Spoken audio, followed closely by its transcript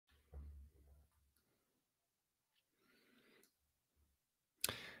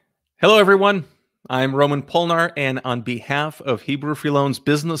Hello, everyone. I'm Roman Polnar, and on behalf of Hebrew Free Loan's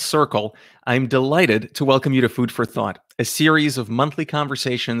Business Circle, I'm delighted to welcome you to Food for Thought, a series of monthly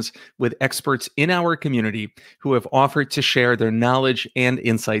conversations with experts in our community who have offered to share their knowledge and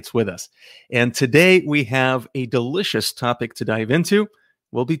insights with us. And today we have a delicious topic to dive into.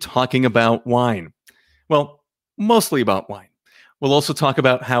 We'll be talking about wine. Well, mostly about wine. We'll also talk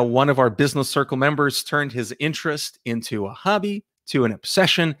about how one of our Business Circle members turned his interest into a hobby, to an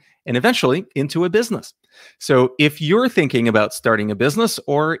obsession, and eventually into a business. So if you're thinking about starting a business,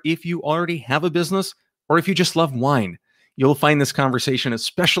 or if you already have a business, or if you just love wine, you'll find this conversation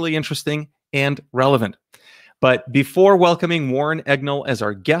especially interesting and relevant. But before welcoming Warren Egnell as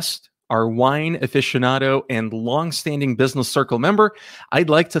our guest, our wine aficionado and longstanding Business Circle member,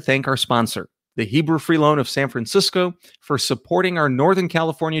 I'd like to thank our sponsor, the Hebrew Free Loan of San Francisco, for supporting our Northern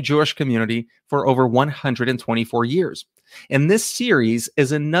California Jewish community for over 124 years. And this series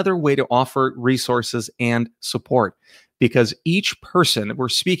is another way to offer resources and support, because each person we're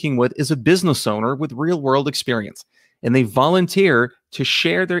speaking with is a business owner with real-world experience, and they volunteer to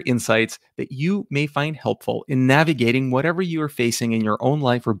share their insights that you may find helpful in navigating whatever you are facing in your own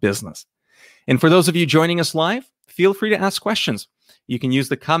life or business. And for those of you joining us live, feel free to ask questions. You can use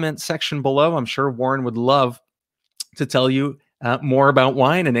the comment section below. I'm sure Warren would love to tell you more about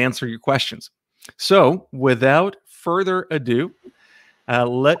wine and answer your questions. So without further ado,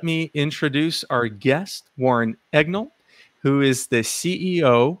 let me introduce our guest, Warren Egnell, who is the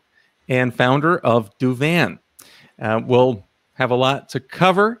CEO and founder of Duvan. We'll have a lot to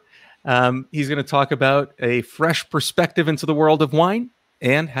cover. He's going to talk about a fresh perspective into the world of wine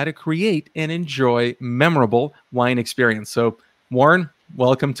and how to create and enjoy memorable wine experience. So, Warren,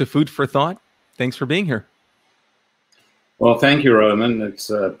 welcome to Food for Thought. Thanks for being here. Well, thank you, Roman. It's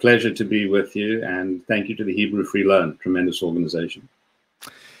a pleasure to be with you, and thank you to the Hebrew Free Loan, tremendous organization.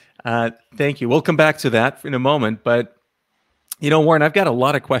 Thank you. We'll come back to that in a moment, but Warren, I've got a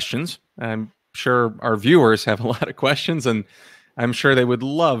lot of questions. I'm sure our viewers have a lot of questions, and I'm sure they would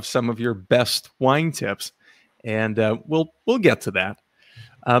love some of your best wine tips, and we'll get to that.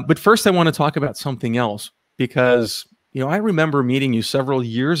 But first, I want to talk about something else, because I remember meeting you several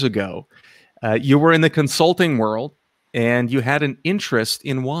years ago. You were in the consulting world, and you had an interest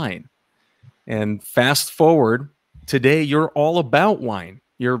in wine. And fast forward, today you're all about wine.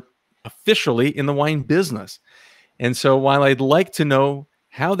 You're officially in the wine business. And so while I'd like to know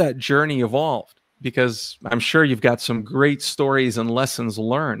how that journey evolved, because I'm sure you've got some great stories and lessons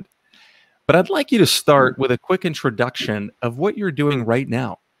learned, but I'd like you to start with a quick introduction of what you're doing right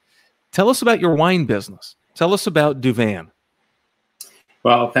now. Tell us about your wine business. Tell us about Duvan.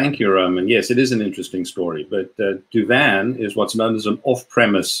 Well, thank you, Roman. Yes, it is an interesting story, but Duvan is what's known as an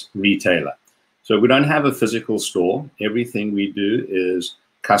off-premise retailer. So we don't have a physical store. Everything we do is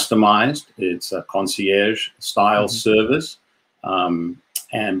customized. It's a concierge-style service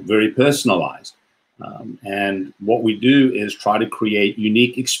and very personalized. And what we do is try to create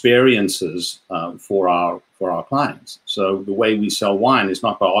unique experiences for our clients. So the way we sell wine is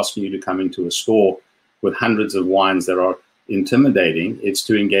not by asking you to come into a store with hundreds of wines that are intimidating. It's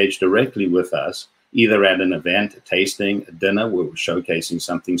to engage directly with us, either at an event, a tasting, a dinner where we're showcasing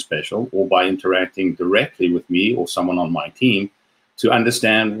something special, or by interacting directly with me or someone on my team to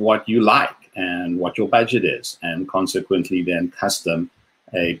understand what you like and what your budget is, and consequently then custom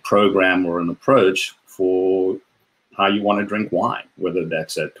a program or an approach for how you want to drink wine, whether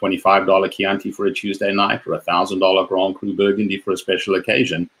that's a $25 Chianti for a Tuesday night or a $1,000 Grand Cru Burgundy for a special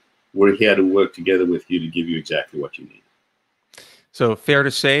occasion. We're here to work together with you to give you exactly what you need. So fair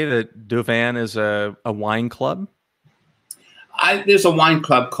to say that Duvan is a wine club? There's a wine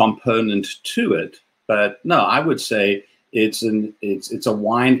club component to it, but no, I would say it's a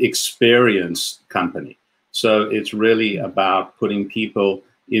wine experience company. So it's really about putting people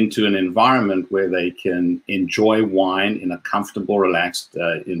into an environment where they can enjoy wine in a comfortable, relaxed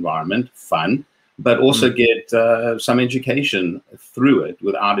environment, fun, but also get some education through it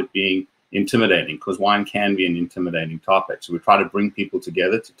without it being intimidating, because wine can be an intimidating topic. So we try to bring people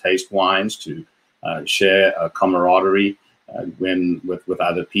together to taste wines, to share a camaraderie with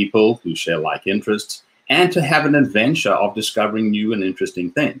other people who share like interests, and to have an adventure of discovering new and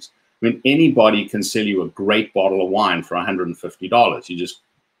interesting things. I mean, anybody can sell you a great bottle of wine for $150. You just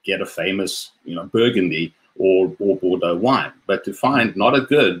get a famous, Burgundy or Bordeaux wine. But to find not a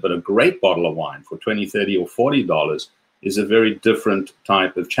good, but a great bottle of wine for $20, $30, or $40 is a very different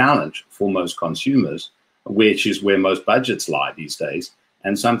type of challenge for most consumers, which is where most budgets lie these days,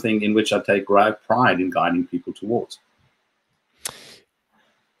 and something in which I take great pride in guiding people towards.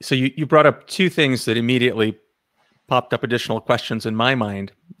 So you brought up two things that immediately popped up additional questions in my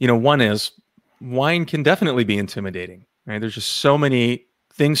mind. One is wine can definitely be intimidating, right? There's just so many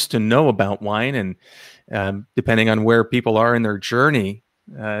things to know about wine, and depending on where people are in their journey,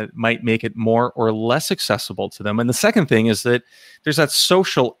 might make it more or less accessible to them. And the second thing is that there's that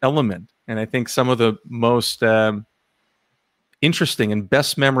social element. And I think some of the most interesting and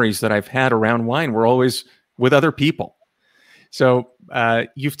best memories that I've had around wine were always with other people. So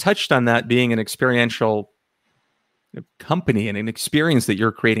you've touched on that being an experiential company and an experience that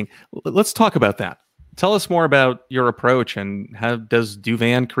you're creating. Let's talk about that. Tell us more about your approach, and how does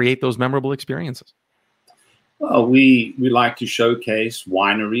Duvan create those memorable experiences? Well, we like to showcase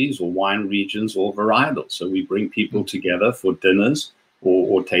wineries or wine regions or varietals. So we bring people together for dinners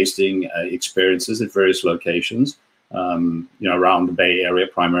or tasting experiences at various locations, around the Bay Area,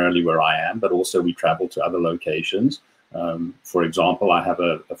 primarily where I am, but also we travel to other locations. For example, I have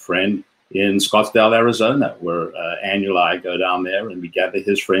a friend in Scottsdale, Arizona, where annually I go down there and we gather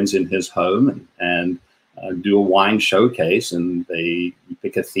his friends in his home and do a wine showcase, and they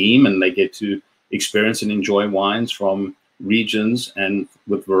pick a theme and they get to experience and enjoy wines from regions and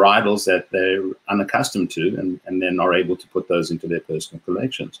with varietals that they're unaccustomed to, and then are able to put those into their personal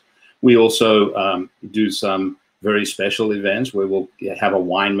collections. We also do some very special events where we'll have a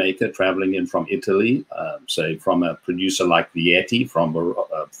winemaker traveling in from Italy, say from a producer like Vietti, from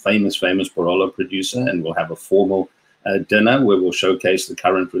a famous Barolo producer, and we'll have a formal dinner where we'll showcase the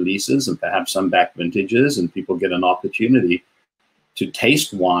current releases and perhaps some back vintages, and people get an opportunity to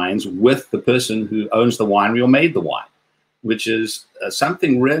taste wines with the person who owns the winery or made the wine, which is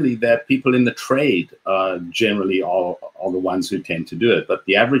something really that people in the trade generally are the ones who tend to do it. But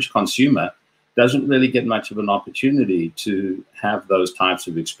the average consumer doesn't really get much of an opportunity to have those types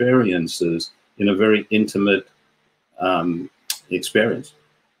of experiences in a very intimate experience.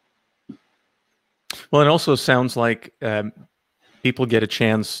 Well, it also sounds like people get a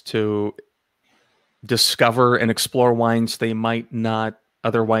chance to discover and explore wines they might not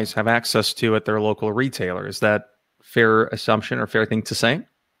otherwise have access to at their local retailer. Is that fair assumption or fair thing to say?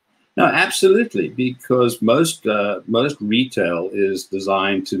 No, absolutely, because most retail is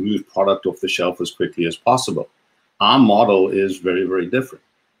designed to move product off the shelf as quickly as possible. Our model is very, very different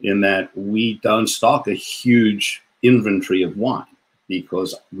in that we don't stock a huge inventory of wine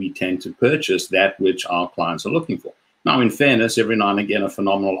because we tend to purchase that which our clients are looking for. Now, in fairness, every now and again, a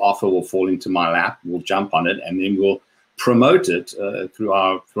phenomenal offer will fall into my lap. We'll jump on it, and then we'll promote it through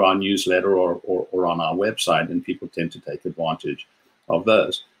our newsletter or on our website, and people tend to take advantage of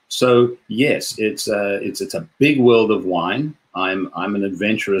those. So yes, it's a big world of wine. I'm an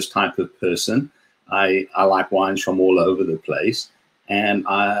adventurous type of person. I like wines from all over the place, and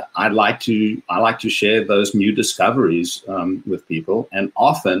I like to share those new discoveries with people. And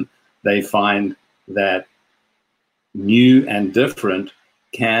often they find that new and different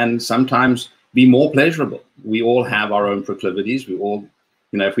can sometimes be more pleasurable. We all have our own proclivities. We all,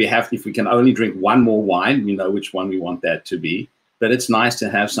 if we can only drink one more wine, we know which one we want that to be. But it's nice to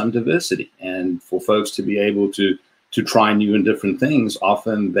have some diversity, and for folks to be able to try new and different things.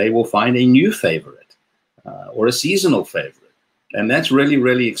 Often they will find a new favorite or a seasonal favorite, and that's really,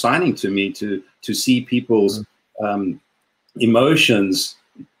 really exciting to me to see people's emotions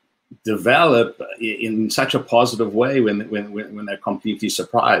develop in such a positive way when they're completely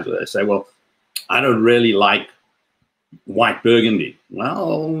surprised. They say, "Well, I don't really like white Burgundy."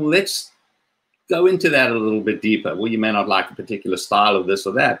 Well, let's go into that a little bit deeper. Well, you may not like a particular style of this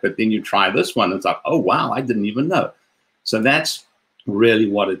or that, but then you try this one and it's like, oh wow, I didn't even know. So that's really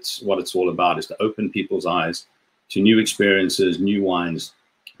what it's all about, is to open people's eyes to new experiences, new wines,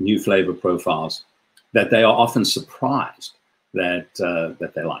 new flavor profiles that they are often surprised that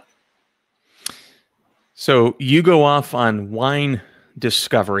they like. So you go off on wine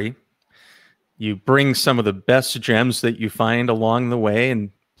discovery. You bring some of the best gems that you find along the way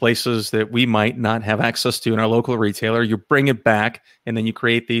and places that we might not have access to in our local retailer. You bring it back, and then you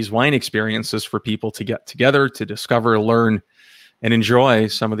create these wine experiences for people to get together, to discover, learn, and enjoy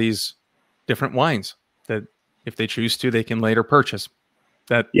some of these different wines that, if they choose to, they can later purchase.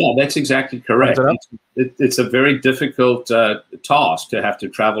 Yeah, that's exactly correct. It's a very difficult task to have to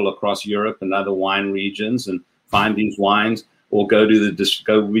travel across Europe and other wine regions and find these wines, or go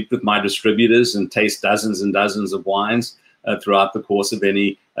meet with my distributors and taste dozens and dozens of wines throughout the course of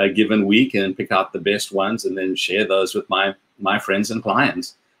any given week, and pick out the best ones and then share those with my friends and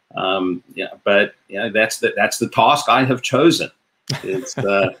clients. But that's the task I have chosen. It's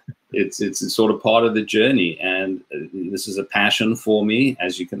sort of part of the journey, and this is a passion for me,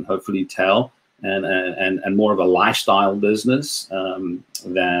 as you can hopefully tell, and more of a lifestyle business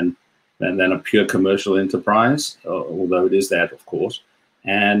than than a pure commercial enterprise, although it is that, of course.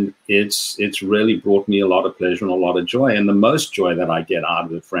 And it's really brought me a lot of pleasure and a lot of joy. And the most joy that I get out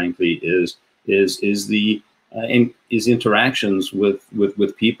of it, frankly, is interactions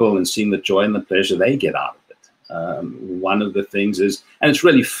with people and seeing the joy and the pleasure they get out of it. One of the things is, and it's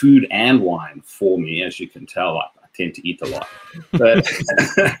really food and wine for me, as you can tell. I tend to eat a lot, but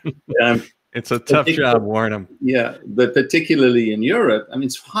it's a tough job, Warren. Yeah, but particularly in Europe, I mean,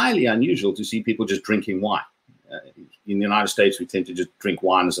 it's highly unusual to see people just drinking wine. In the United States, we tend to just drink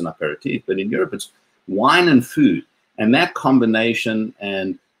wine as an aperitif, but in Europe, it's wine and food, and that combination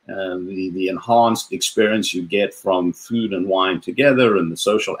and the enhanced experience you get from food and wine together, and the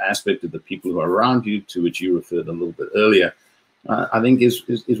social aspect of the people who are around you, to which you referred a little bit earlier, I think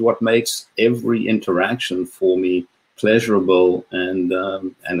is what makes every interaction for me pleasurable and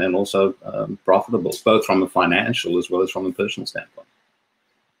then also profitable, both from a financial as well as from a personal standpoint.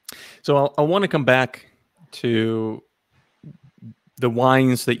 So I want to come back to the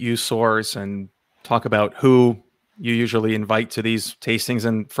wines that you source and talk about who you usually invite to these tastings.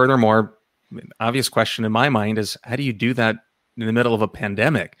 And furthermore, obvious question in my mind is, how do you do that in the middle of a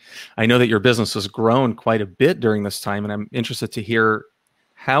pandemic? I know that your business has grown quite a bit during this time, and I'm interested to hear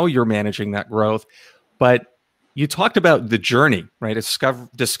how you're managing that growth. But you talked about the journey, right?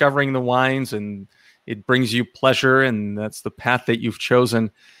 Discovering the wines, and it brings you pleasure, and that's the path that you've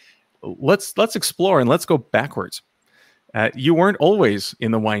chosen. Let's explore, and let's go backwards. You weren't always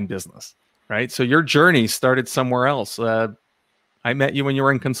in the wine business, right? So your journey started somewhere else. I met you when you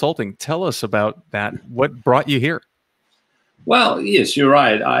were in consulting. Tell us about that. What brought you here? Well, yes, you're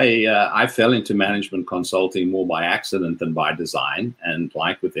right. I fell into management consulting more by accident than by design. And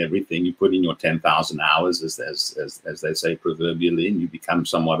like with everything, you put in your 10,000 hours, as they say proverbially, and you become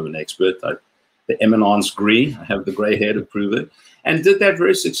somewhat of an expert. The eminence gris, I have the gray hair to prove it, and did that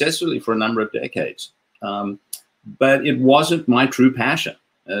very successfully for a number of decades. But it wasn't my true passion.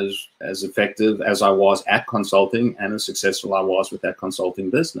 As effective as I was at consulting and as successful I was with that consulting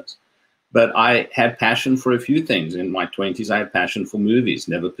business. But I had passion for a few things. In my 20s, I had passion for movies,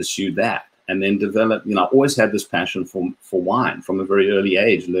 never pursued that. And then developed, I always had this passion for wine from a very early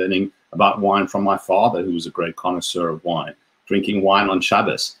age, learning about wine from my father, who was a great connoisseur of wine, drinking wine on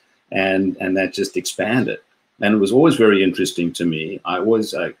Shabbos. And that just expanded. And it was always very interesting to me. I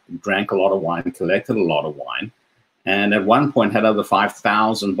always drank a lot of wine, collected a lot of wine, and at one point had over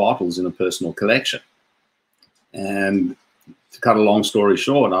 5,000 bottles in a personal collection. And to cut a long story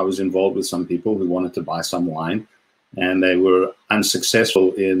short, I was involved with some people who wanted to buy some wine, and they were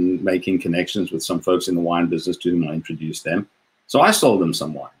unsuccessful in making connections with some folks in the wine business to whom I introduced them. So I sold them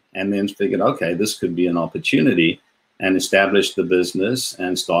some wine, and then figured, okay, this could be an opportunity, and established the business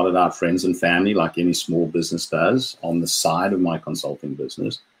and started out friends and family like any small business does on the side of my consulting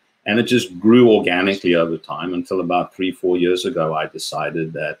business. And it just grew organically over time until about 3-4 years ago, I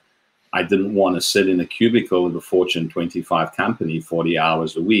decided that I didn't want to sit in a cubicle with a Fortune 25 company 40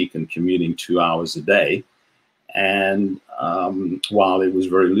 hours a week and commuting 2 hours a day. And while it was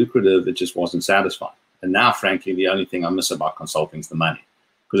very lucrative, it just wasn't satisfying. And now, frankly, the only thing I miss about consulting is the money.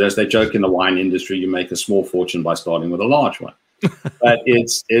 Because as they joke in the wine industry, you make a small fortune by starting with a large one. But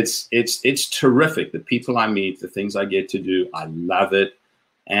it's terrific. The people I meet, the things I get to do, I love it.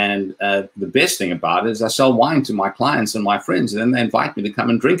 And the best thing about it is I sell wine to my clients and my friends, and then they invite me to come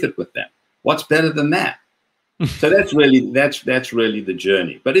and drink it with them. What's better than that? So that's really the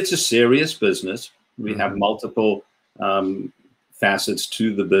journey. But it's a serious business. We have multiple facets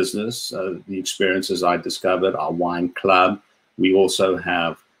to the business. The experiences I discovered, our wine club. We also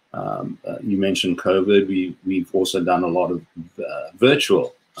have, you mentioned COVID. We've also done a lot of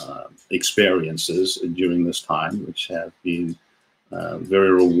virtual experiences during this time, which have been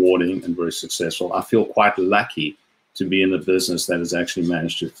very rewarding and very successful. I feel quite lucky to be in a business that has actually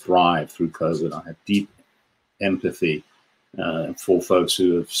managed to thrive through COVID. I have deep empathy for folks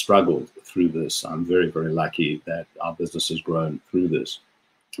who have struggled through this. I'm very, very lucky that our business has grown through this.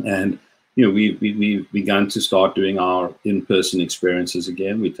 And we've begun to start doing our in-person experiences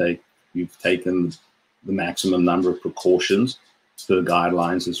again. We've taken the maximum number of precautions to the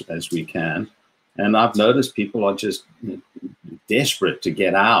guidelines as we can. And I've noticed people are just desperate to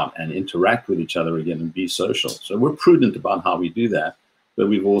get out and interact with each other again and be social. So we're prudent about how we do that. But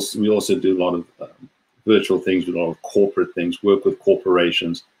we also do a lot of virtual things, a lot of corporate things, work with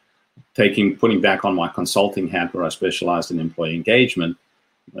corporations, putting back on my consulting hat where I specialized in employee engagement.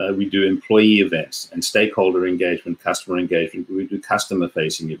 We do employee events and stakeholder engagement, customer engagement. We do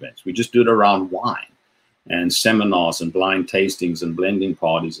customer-facing events. We just do it around wine and seminars and blind tastings and blending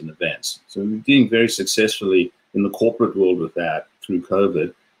parties and events. So we're doing very successfully in the corporate world with that through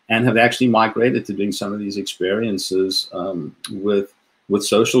COVID. and have actually migrated to doing some of these experiences with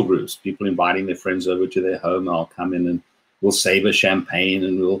social groups, people inviting their friends over to their home. I'll come in and we'll savor champagne,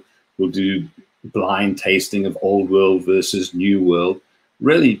 and we'll do blind tasting of old world versus new world,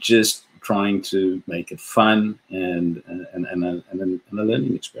 really just trying to make it fun and a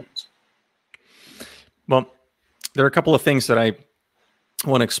learning experience. Well, there are a couple of things that I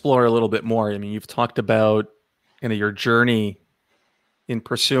want to explore a little bit more. I mean, you've talked about your journey in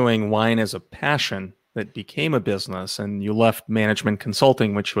pursuing wine as a passion that became a business, and you left management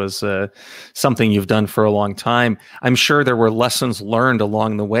consulting, which was something you've done for a long time. I'm sure there were lessons learned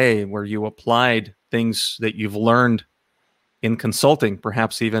along the way where you applied things that you've learned in consulting,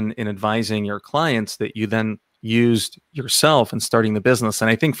 perhaps even in advising your clients, that you then used yourself in starting the business. And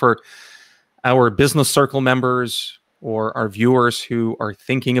I think for our Business Circle members or our viewers who are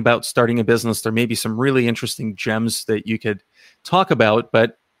thinking about starting a business, there may be some really interesting gems that you could talk about.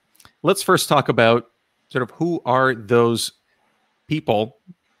 But let's first talk about sort of who are those people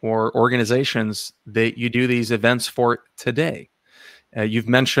or organizations that you do these events for today. You've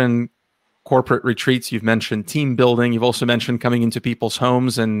mentioned corporate retreats, you've mentioned team building, you've also mentioned coming into people's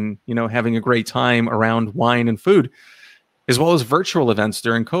homes and having a great time around wine and food, as well as virtual events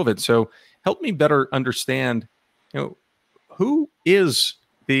during COVID. So help me better understand, who is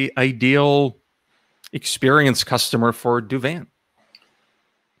the ideal experience customer for DuVine?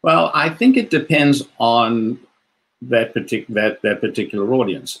 Well, I think it depends on that particular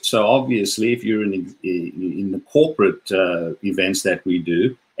audience. So obviously, if you're in the corporate events that we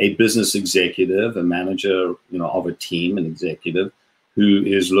do, a business executive, a manager, of a team, an executive who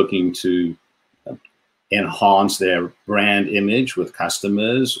is looking to enhance their brand image with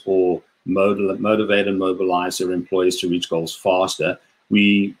customers or motivate and mobilize their employees to reach goals faster,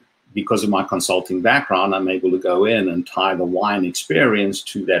 because of my consulting background, I'm able to go in and tie the wine experience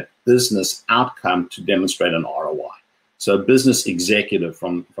to that business outcome to demonstrate an ROI. So a business executive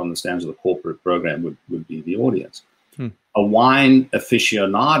from the stands of the corporate program would be the audience. A wine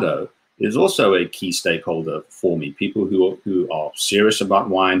aficionado is also a key stakeholder for me. People who are serious about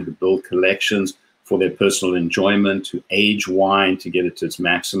wine, who build collections for their personal enjoyment, who age wine to get it to its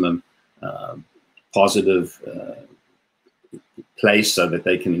maximum positive place so that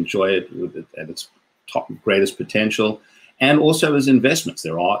they can enjoy it at its greatest potential, and also as investments.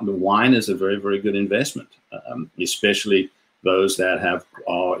 The wine is a very, very good investment, especially those that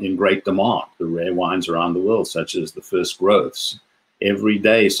are in great demand, the rare wines around the world, such as the first growths. Every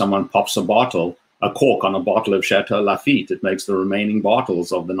day someone pops a cork on a bottle of Chateau Lafite. It makes the remaining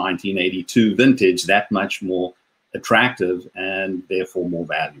bottles of the 1982 vintage that much more attractive and therefore more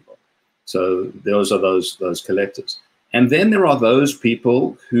valuable. So those are those collectors. And then there are those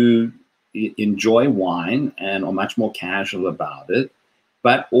people who enjoy wine and are much more casual about it,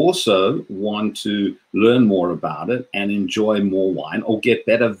 but also want to learn more about it and enjoy more wine or get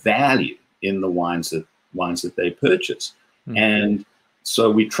better value in the wines that they purchase. Mm-hmm. And so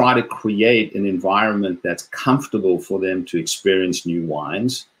we try to create an environment that's comfortable for them to experience new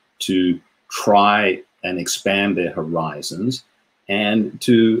wines, to try and expand their horizons, and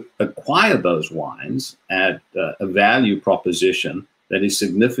to acquire those wines at a value proposition that is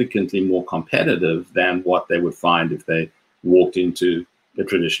significantly more competitive than what they would find if they walked into a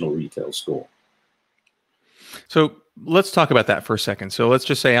traditional retail store. So let's talk about that for a second. So let's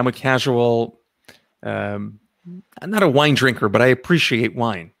just say I'm a casual, I'm not a wine drinker, but I appreciate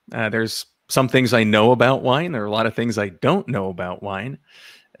wine. There's some things I know about wine. There are a lot of things I don't know about wine.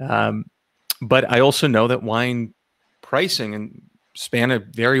 But I also know that wine pricing and span a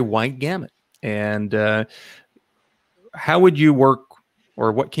very wide gamut. And how would you work,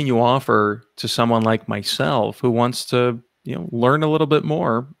 or what can you offer to someone like myself who wants to, learn a little bit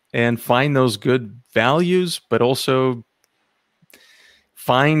more and find those good values, but also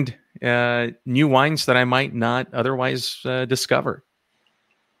find new wines that I might not otherwise discover?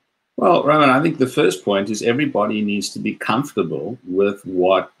 Well, Roman, I think the first point is everybody needs to be comfortable with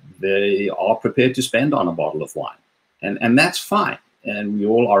what they are prepared to spend on a bottle of wine. And that's fine. And we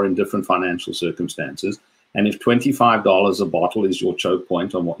all are in different financial circumstances. And if $25 a bottle is your choke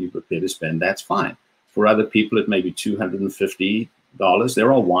point on what you're prepared to spend, that's fine. For other people, it may be $250.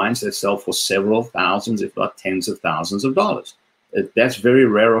 There are wines that sell for several thousands, if not tens of thousands of dollars. That's very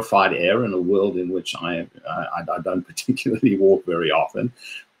rarefied air in a world in which I don't particularly walk very often,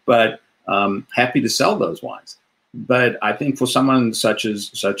 but happy to sell those wines. But I think for someone such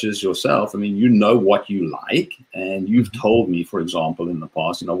as yourself, I mean, you know what you like, and you've told me, for example, in the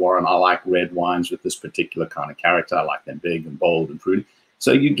past, Warren, I like red wines with this particular kind of character. I like them big and bold and fruity.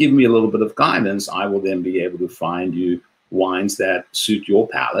 So you give me a little bit of guidance. I will then be able to find you wines that suit your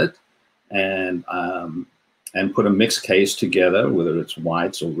palate, and put a mixed case together, whether it's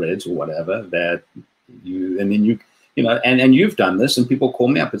whites or reds or whatever, that and then and you've done this, and people call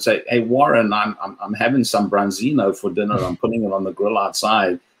me up and say, "Hey, Warren, I'm having some Branzino for dinner. I'm putting it on the grill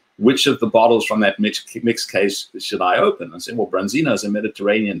outside. Which of the bottles from that mixed case should I open?" I say, "Well, Branzino is a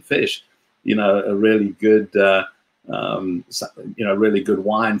Mediterranean fish, a really good, really good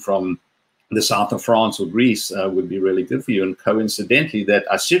wine from the south of France or Greece would be really good for you. And coincidentally, that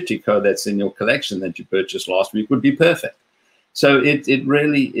Assyrtiko that's in your collection that you purchased last week would be perfect." So it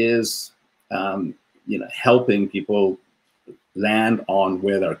really is, helping people land on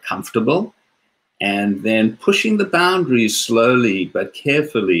where they're comfortable, and then pushing the boundaries slowly but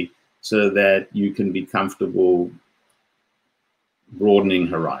carefully so that you can be comfortable broadening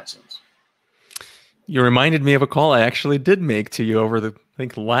horizons. You reminded me of a call I actually did make to you over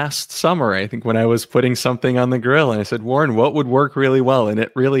last summer, when I was putting something on the grill, and I said, "Warren, what would work really well?" And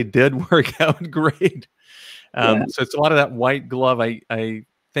it really did work out great. So it's a lot of that white glove. I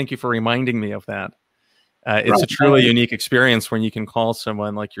thank you for reminding me of that. It's a truly unique experience when you can call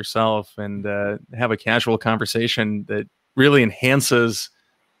someone like yourself and have a casual conversation that really enhances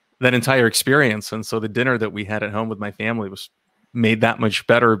that entire experience. And so the dinner that we had at home with my family was made that much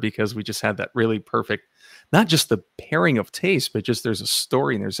better because we just had that really perfect, not just the pairing of taste, but just there's a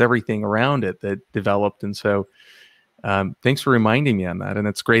story and there's everything around it that developed. And so thanks for reminding me on that. And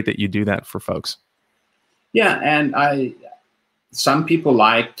it's great that you do that for folks. Yeah. And some people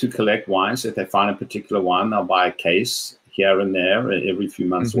like to collect wines. If they find a particular wine, they'll buy a case here and there every few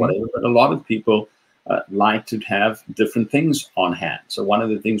months, whatever. But a lot of people like to have different things on hand. So one of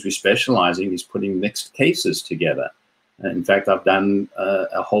the things we specialize in is putting mixed cases together. In fact, I've done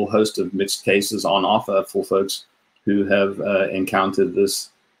a whole host of mixed cases on offer for folks who have encountered this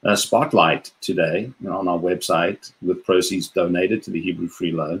spotlight today on our website, with proceeds donated to the Hebrew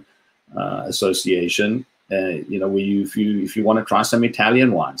Free Loan Association. Where if you want to try some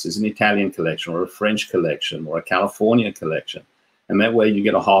Italian wines, there's an Italian collection or a French collection or a California collection. And that way you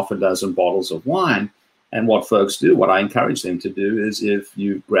get a half a dozen bottles of wine. And what folks do, what I encourage them to do, is if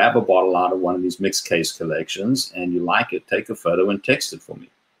you grab a bottle out of one of these mixed case collections and you like it, take a photo and text it for me.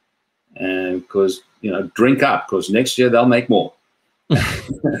 And because, drink up, because next year they'll make more.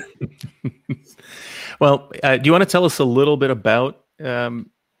 Well, do you want to tell us a little bit about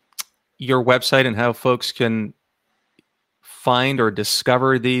your website and how folks can find or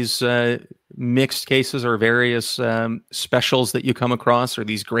discover these mixed cases or various specials that you come across, or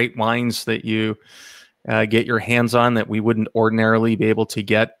these great wines that you get your hands on that we wouldn't ordinarily be able to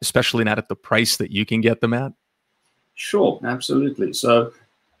get, especially not at the price that you can get them at? Sure, absolutely. So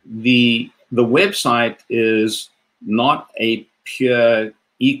the website is not a pure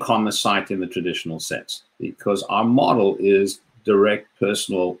e-commerce site in the traditional sense, because our model is direct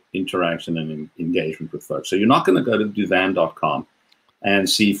personal interaction and engagement with folks. So you're not going to go to Duvan.com and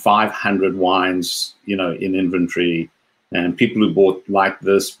see 500 wines, in inventory, and people who bought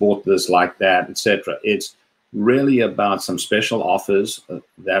this, like that, etc. It's really about some special offers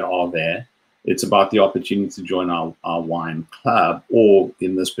that are there. It's about the opportunity to join our wine club, or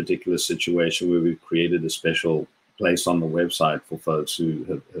in this particular situation where we've created a special place on the website for folks who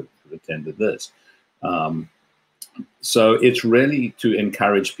have attended this. So it's really to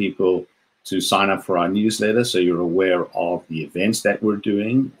encourage people to sign up for our newsletter so you're aware of the events that we're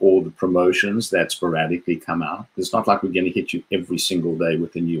doing or the promotions that sporadically come out. It's not like we're going to hit you every single day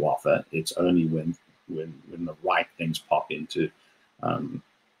with a new offer. It's only when the right things pop into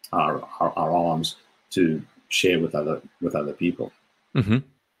our arms to share with other people. Mm-hmm.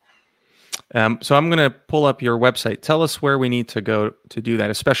 So I'm going to pull up your website. Tell us where we need to go to do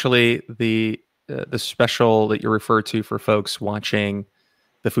that, especially the special that you refer to for folks watching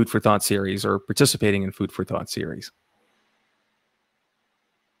the Food for Thought series or participating in Food for Thought series.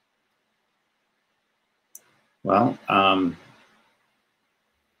 Well,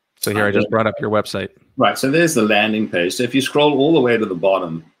 so here I just brought up your website. Right. So there's the landing page. So if you scroll all the way to the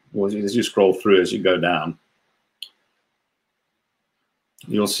bottom, or as you scroll through, as you go down,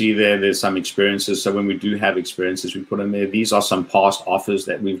 you'll see there's some experiences. So when we do have experiences, we put in there. These are some past offers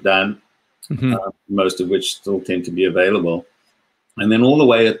that we've done, most of which still tend to be available. And then all the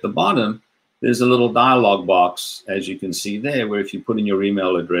way at the bottom, there's a little dialog box, as you can see there, where if you put in your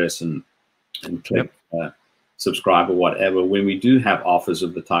email address and click subscribe or whatever, when we do have offers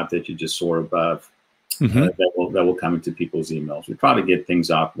of the type that you just saw above, that will come into people's emails. We try to get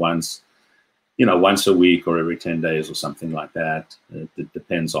things out once a week or every 10 days or something like that. It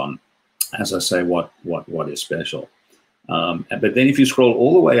depends on, as I say, what is special. But then if you scroll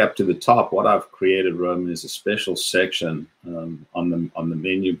all the way up to the top, what I've created, Roman, is a special section on the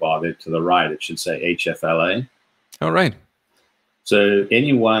menu bar there to the right. It should say HFLA. All right. So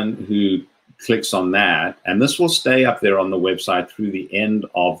anyone who clicks on that, and this will stay up there on the website through the end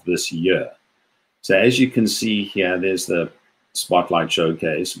of this year. So as you can see here, there's the Spotlight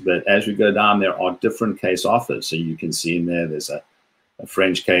Showcase, but as we go down, there are different case offers. So you can see in there's a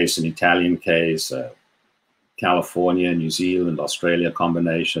French case, an Italian case, California, New Zealand, Australia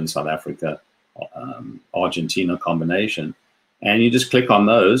combination, South Africa, Argentina combination. And you just click on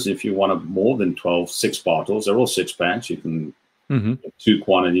those. If you want more than 6 bottles, they're all 6-packs. You can get 2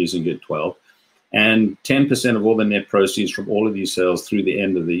 quantities and get 12. And 10% of all the net proceeds from all of these sales through the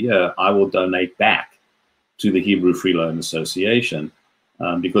end of the year, I will donate back to the Hebrew Free Loan Association.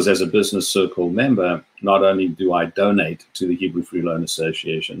 Because as a Business Circle member, not only do I donate to the Hebrew Free Loan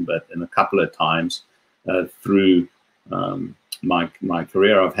Association, but in a couple of times through my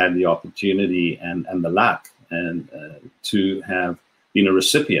career, I've had the opportunity and the luck to have been a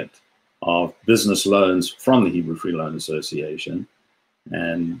recipient of business loans from the Hebrew Free Loan Association.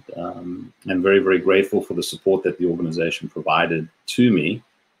 And I'm very, very grateful for the support that the organization provided to me.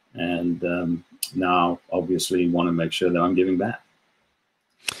 And now, obviously, want to make sure that I'm giving back.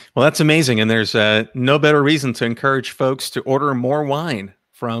 Well, that's amazing. And there's no better reason to encourage folks to order more wine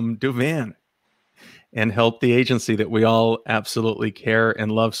from Duvan and help the agency that we all absolutely care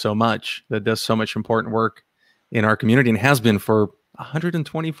and love so much, that does so much important work in our community and has been for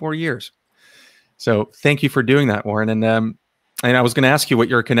 124 years. So thank you for doing that, Warren. And I was going to ask you what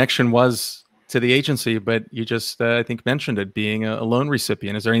your connection was to the agency, but you just, I think, mentioned it being a loan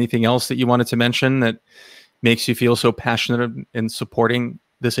recipient. Is there anything else that you wanted to mention that makes you feel so passionate in supporting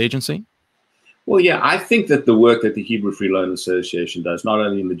this agency? Well, yeah, I think that the work that the Hebrew Free Loan Association does, not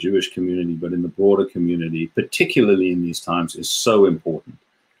only in the Jewish community, but in the broader community, particularly in these times, is so important.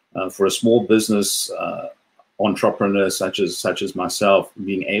 For a small business entrepreneur such as myself,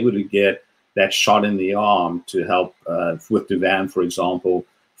 being able to get that shot in the arm to help with Duvan, for example,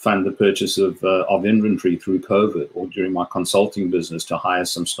 fund the purchase of inventory through COVID, or during my consulting business to hire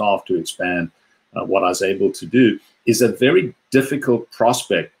some staff to expand what I was able to do, is a very difficult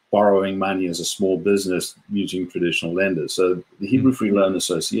prospect, borrowing money as a small business using traditional lenders. So the Hebrew Free Loan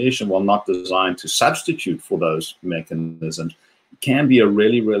Association, while not designed to substitute for those mechanisms, can be a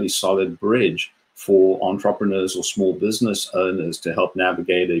really, really solid bridge for entrepreneurs or small business owners to help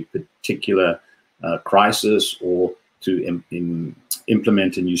navigate a particular crisis, or to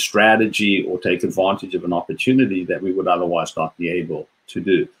implement a new strategy, or take advantage of an opportunity that we would otherwise not be able to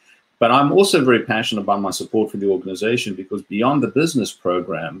do. But I'm also very passionate about my support for the organization, because beyond the business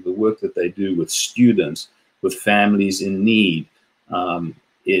program, the work that they do with students, with families in need,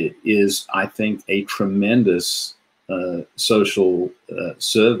 it is, I think, a tremendous social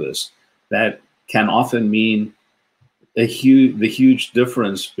service that can often mean the huge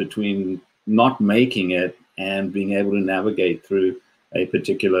difference between not making it and being able to navigate through a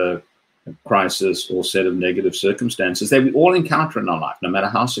particular crisis or set of negative circumstances that we all encounter in our life. No matter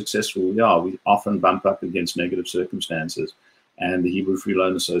how successful we are, we often bump up against negative circumstances. And the Hebrew Free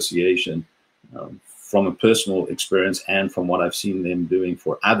Loan Association, from a personal experience and from what I've seen them doing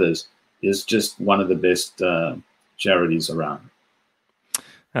for others, is just one of the best charities around.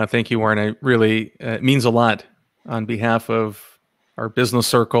 Thank you, Warren. It really means a lot on behalf of our business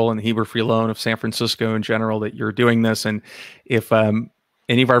circle and the Hebrew Free Loan of San Francisco in general that you're doing this. And if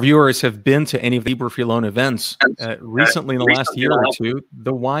any of our viewers have been to any of the Hebrew Free Loan events recently in the last year or two,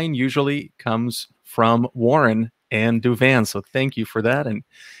 the wine usually comes from Warren and Duvan. So thank you for that. And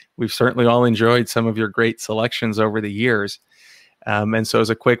we've certainly all enjoyed some of your great selections over the years. And so as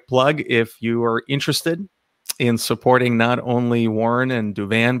a quick plug, if you are interested in supporting not only Warren and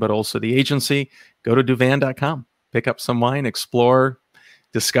Duvan, but also the agency, go to duvan.com, pick up some wine, explore,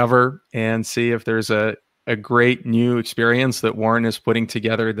 discover, and see if there's a great new experience that Warren is putting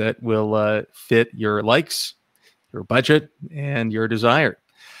together that will fit your likes, your budget, and your desire.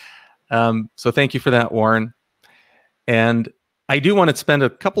 So thank you for that, Warren. And I do want to spend a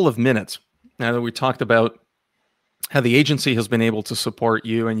couple of minutes, now that we talked about how the agency has been able to support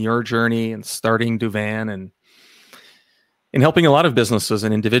you and your journey and starting Duvan, and in helping a lot of businesses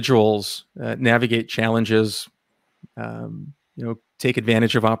and individuals navigate challenges, take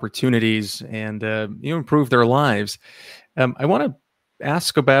advantage of opportunities, and improve their lives. I want to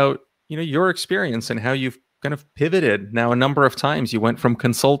ask about your experience and how you've kind of pivoted now a number of times. You went from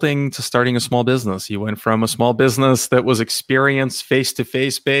consulting to starting a small business. You went from a small business that was experience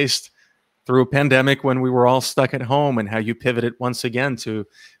face-to-face based through a pandemic when we were all stuck at home, and how you pivoted once again to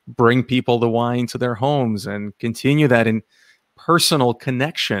bring people the wine to their homes and continue that in personal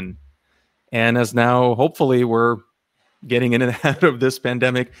connection. And as now, hopefully, we're getting in and out of this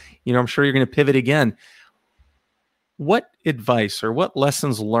pandemic, I'm sure you're going to pivot again. What advice or what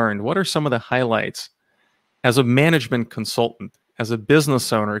lessons learned, what are some of the highlights as a management consultant, as a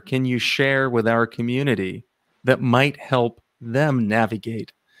business owner, can you share with our community that might help them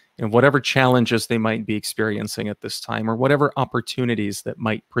navigate in whatever challenges they might be experiencing at this time, or whatever opportunities that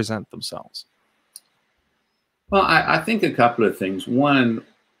might present themselves? Well, I think a couple of things. One,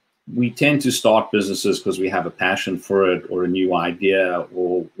 we tend to start businesses because we have a passion for it, or a new idea,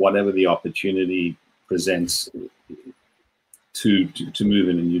 or whatever the opportunity presents to move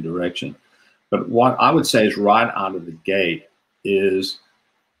in a new direction. But what I would say is, right out of the gate, is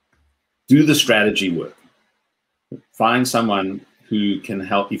do the strategy work. Find someone who can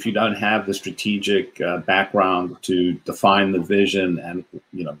help. If you don't have the strategic background to define the vision and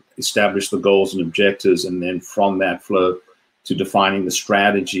establish the goals and objectives, and then from that flow to defining the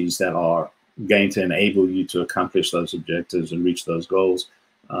strategies that are going to enable you to accomplish those objectives and reach those goals.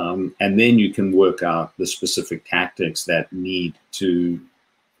 And then you can work out the specific tactics that need to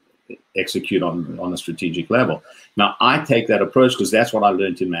execute on a strategic level. Now, I take that approach because that's what I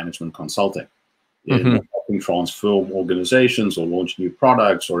learned in management consulting, in helping transform organizations or launch new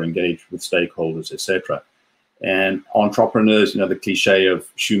products or engage with stakeholders, etc. And entrepreneurs, the cliche of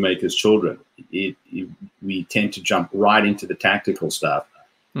shoemaker's children, we tend to jump right into the tactical stuff,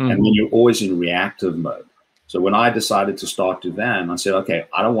 and then you're always in reactive mode. So when I decided to start Duvan, I said, okay,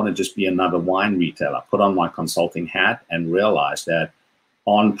 I don't want to just be another wine retailer. I put on my consulting hat and realized that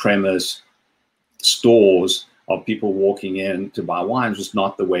on-premise stores of people walking in to buy wines was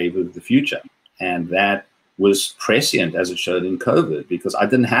not the wave of the future. And that was prescient, as it showed in COVID, because I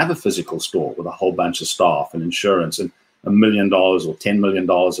didn't have a physical store with a whole bunch of staff and insurance and $1 million or $10 million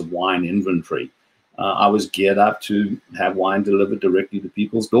of wine inventory. I was geared up to have wine delivered directly to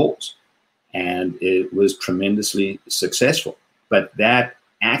people's doors. And it was tremendously successful. But that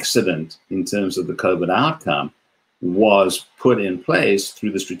accident, in terms of the COVID outcome, was put in place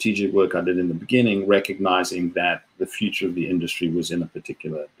through the strategic work I did in the beginning, recognizing that the future of the industry was in a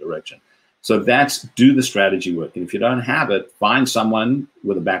particular direction. So that's do the strategy work. And if you don't have it, find someone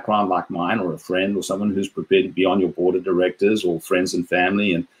with a background like mine, or a friend, or someone who's prepared to be on your board of directors, or friends and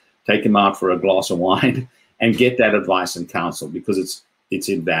family, and take them out for a glass of wine and get that advice and counsel, because it's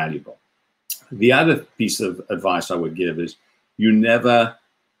invaluable. The other piece of advice I would give is, you never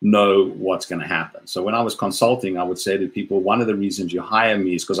know what's going to happen. So when I was consulting, I would say to people, one of the reasons you hire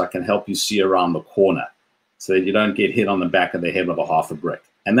me is because I can help you see around the corner so that you don't get hit on the back of the head with a half a brick.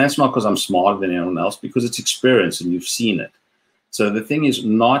 And that's not because I'm smarter than anyone else, because it's experience and you've seen it. So the thing is,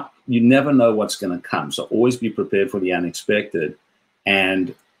 you never know what's going to come. So always be prepared for the unexpected.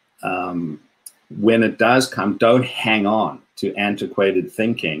 And when it does come, don't hang on to antiquated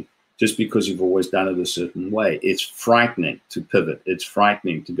thinking just because you've always done it a certain way. It's frightening to pivot. It's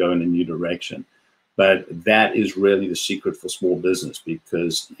frightening to go in a new direction. But that is really the secret for small business,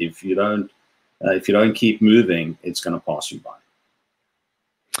 because if you don't keep moving, it's going to pass you by.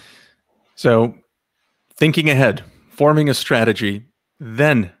 So thinking ahead, forming a strategy,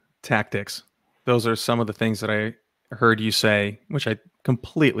 then tactics. Those are some of the things that I heard you say, which I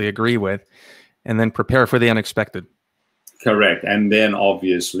completely agree with. And then prepare for the unexpected. Correct. And then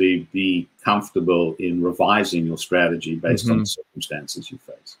obviously be comfortable in revising your strategy based on the circumstances you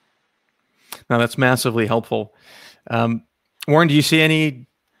face. Now, that's massively helpful. Warren, do you see any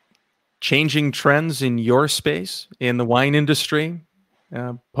changing trends in your space, in the wine industry,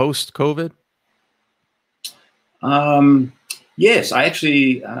 post-COVID? Yes, I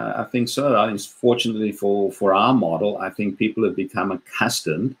actually I think so. I think, fortunately for our model, I think people have become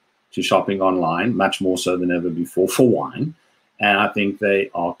accustomed to shopping online, much more so than ever before for wine. And I think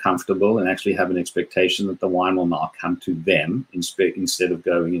they are comfortable and actually have an expectation that the wine will now come to them instead of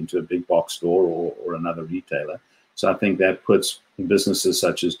going into a big box store or another retailer. So I think that puts businesses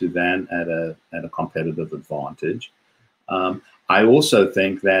such as Duvan at a competitive advantage. I also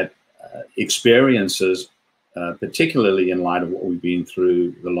think that experiences, particularly in light of what we've been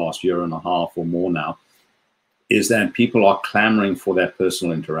through the last year and a half or more now, is that people are clamoring for that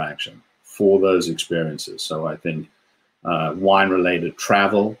personal interaction, for those experiences. So I think wine-related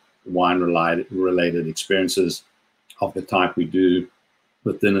travel, wine-related experiences of the type we do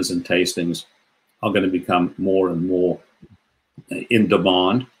with dinners and tastings are going to become more and more in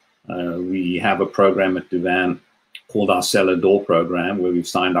demand. We have a program at Duvan called our Cellar Door program, where we've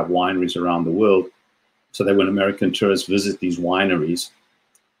signed up wineries around the world so that when American tourists visit these wineries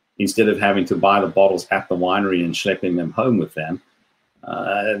instead of having to buy the bottles at the winery and schlepping them home with them,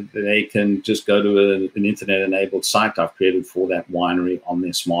 they can just go to an internet-enabled site I've created for that winery on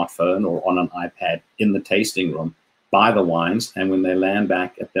their smartphone or on an iPad in the tasting room, buy the wines, and when they land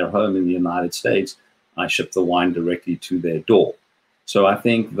back at their home in the United States, I ship the wine directly to their door. So I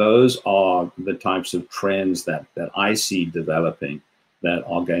think those are the types of trends that I see developing that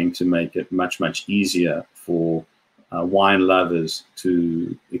are going to make it much, much easier for wine lovers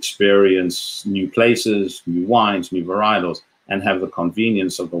to experience new places, new wines, new varietals, and have the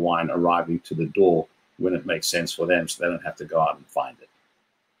convenience of the wine arriving to the door when it makes sense for them, so they don't have to go out and find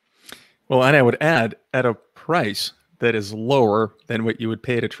it. Well, and I would add, at a price that is lower than what you would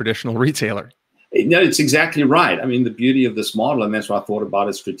pay at a traditional retailer. No, it's exactly right. I mean, the beauty of this model, and that's why I thought about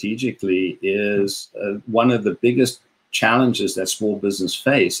it strategically, is one of the biggest challenges that small business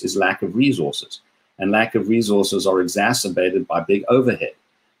face is lack of resources. And lack of resources are exacerbated by big overhead.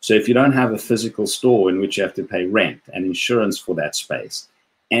 So if you don't have a physical store in which you have to pay rent and insurance for that space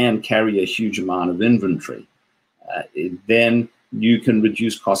and carry a huge amount of inventory, then you can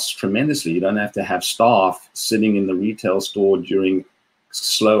reduce costs tremendously. You don't have to have staff sitting in the retail store during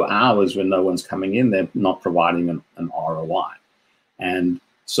slow hours when no one's coming in. They're not providing an ROI. And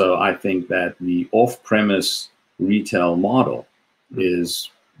so I think that the off-premise retail model is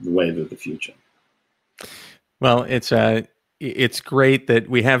the wave of the future. Well, it's great that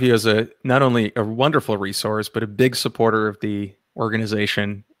we have you as not only a wonderful resource, but a big supporter of the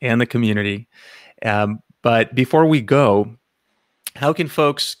organization and the community. But before we go, how can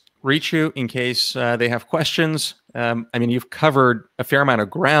folks reach you in case they have questions? I mean, you've covered a fair amount of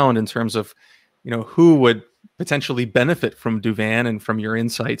ground in terms of, who would potentially benefit from Duvan and from your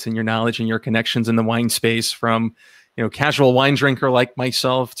insights and your knowledge and your connections in the wine space, from casual wine drinker like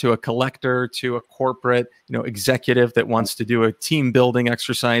myself to a collector to a corporate, executive that wants to do a team building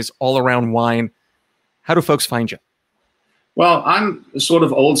exercise all around wine. How do folks find you? Well, I'm sort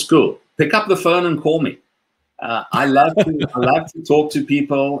of old school. Pick up the phone and call me. I love to talk to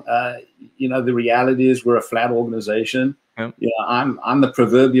people. The reality is we're a flat organization. Yeah. I'm the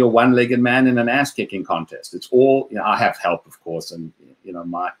proverbial one-legged man in an ass-kicking contest. It's all, I have help, of course, and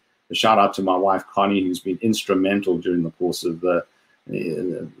a shout out to my wife Connie, who's been instrumental during the course of the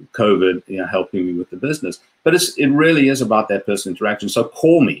COVID, helping me with the business. But it really is about that personal interaction. So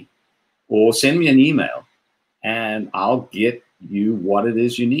call me or send me an email, and I'll get you what it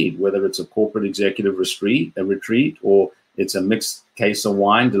is you need, whether it's a corporate executive retreat, or it's a mixed case of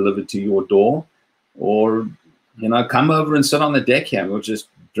wine delivered to your door, or come over and sit on the deck here and we'll just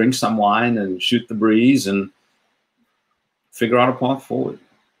drink some wine and shoot the breeze and figure out a path forward.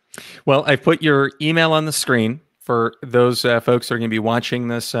 Well, I've put your email on the screen for those folks that are going to be watching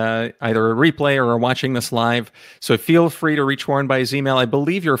this, either a replay or are watching this live. So feel free to reach Warren by his email. I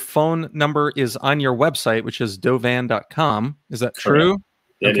believe your phone number is on your website, which is dovan.com. Is that true?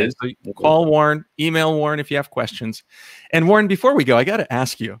 It is. So call Warren, email Warren if you have questions. And Warren, before we go, I got to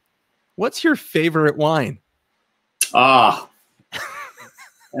ask you, what's your favorite wine? I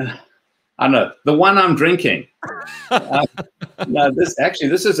know the one I'm drinking. This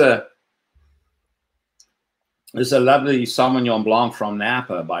is a lovely Sauvignon Blanc from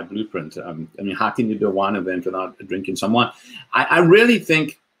Napa by Blueprint. How can you do a wine event without drinking some wine? I really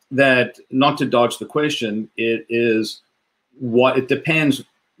think that, not to dodge the question, it depends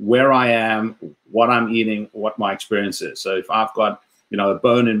where I am, what I'm eating, what my experience is. So if I've got, a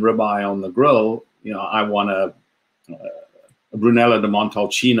bone-in ribeye on the grill, I want a Brunello de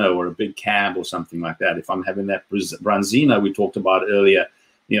Montalcino or a big cab or something like that. If I'm having that Branzino we talked about earlier,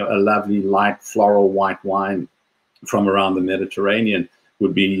 a lovely light floral white wine from around the Mediterranean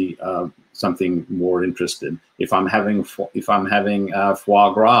would be something more interesting. If I'm having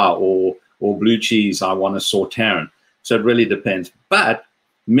foie gras or blue cheese, I want a Sauternes. So it really depends. But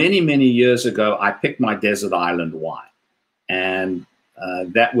many, many years ago, I picked my desert island wine, and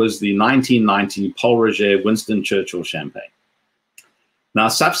that was the 1990 Paul Roger Winston Churchill Champagne. Now,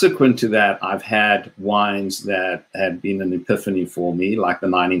 subsequent to that, I've had wines that have been an epiphany for me, like the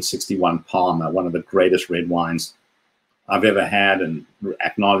 1961 Palmer, one of the greatest red wines I've ever had, and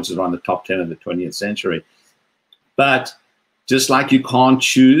acknowledged as one of the top 10 of the 20th century. But just like you can't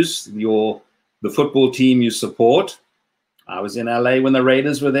choose the football team you support, I was in LA when the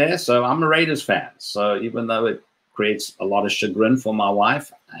Raiders were there, so I'm a Raiders fan. So even though it creates a lot of chagrin for my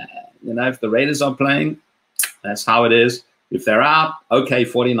wife, if the Raiders are playing, that's how it is. If they're out, okay,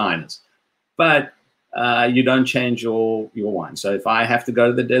 49ers. But you don't change your wine. So if I have to go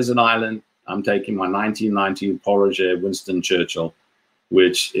to the desert island, I'm taking my 1990 Paul Roger Winston Churchill,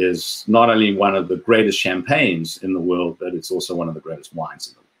 which is not only one of the greatest champagnes in the world, but it's also one of the greatest wines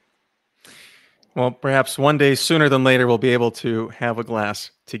in the world. Well, perhaps one day sooner than later, we'll be able to have a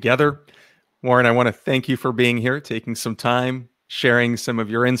glass together. Warren, I want to thank you for being here, taking some time, sharing some of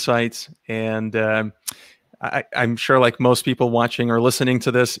your insights. And I'm sure, like most people watching or listening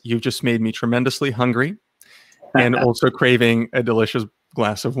to this, you've just made me tremendously hungry and also craving a delicious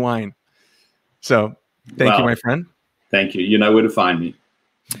glass of wine. So thank you, my friend. Thank you. You know where to find me.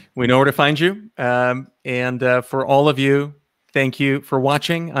 We know where to find you. And for all of you, thank you for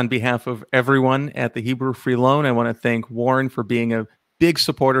watching. On behalf of everyone at the Hebrew Free Loan, I want to thank Warren for being a big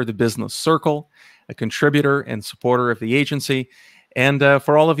supporter of the Business Circle, a contributor and supporter of the agency. And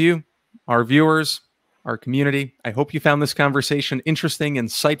for all of you, our viewers, our community, I hope you found this conversation interesting,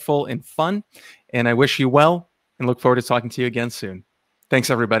 insightful, and fun. And I wish you well and look forward to talking to you again soon. Thanks,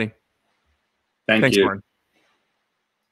 everybody. Thanks, Warren.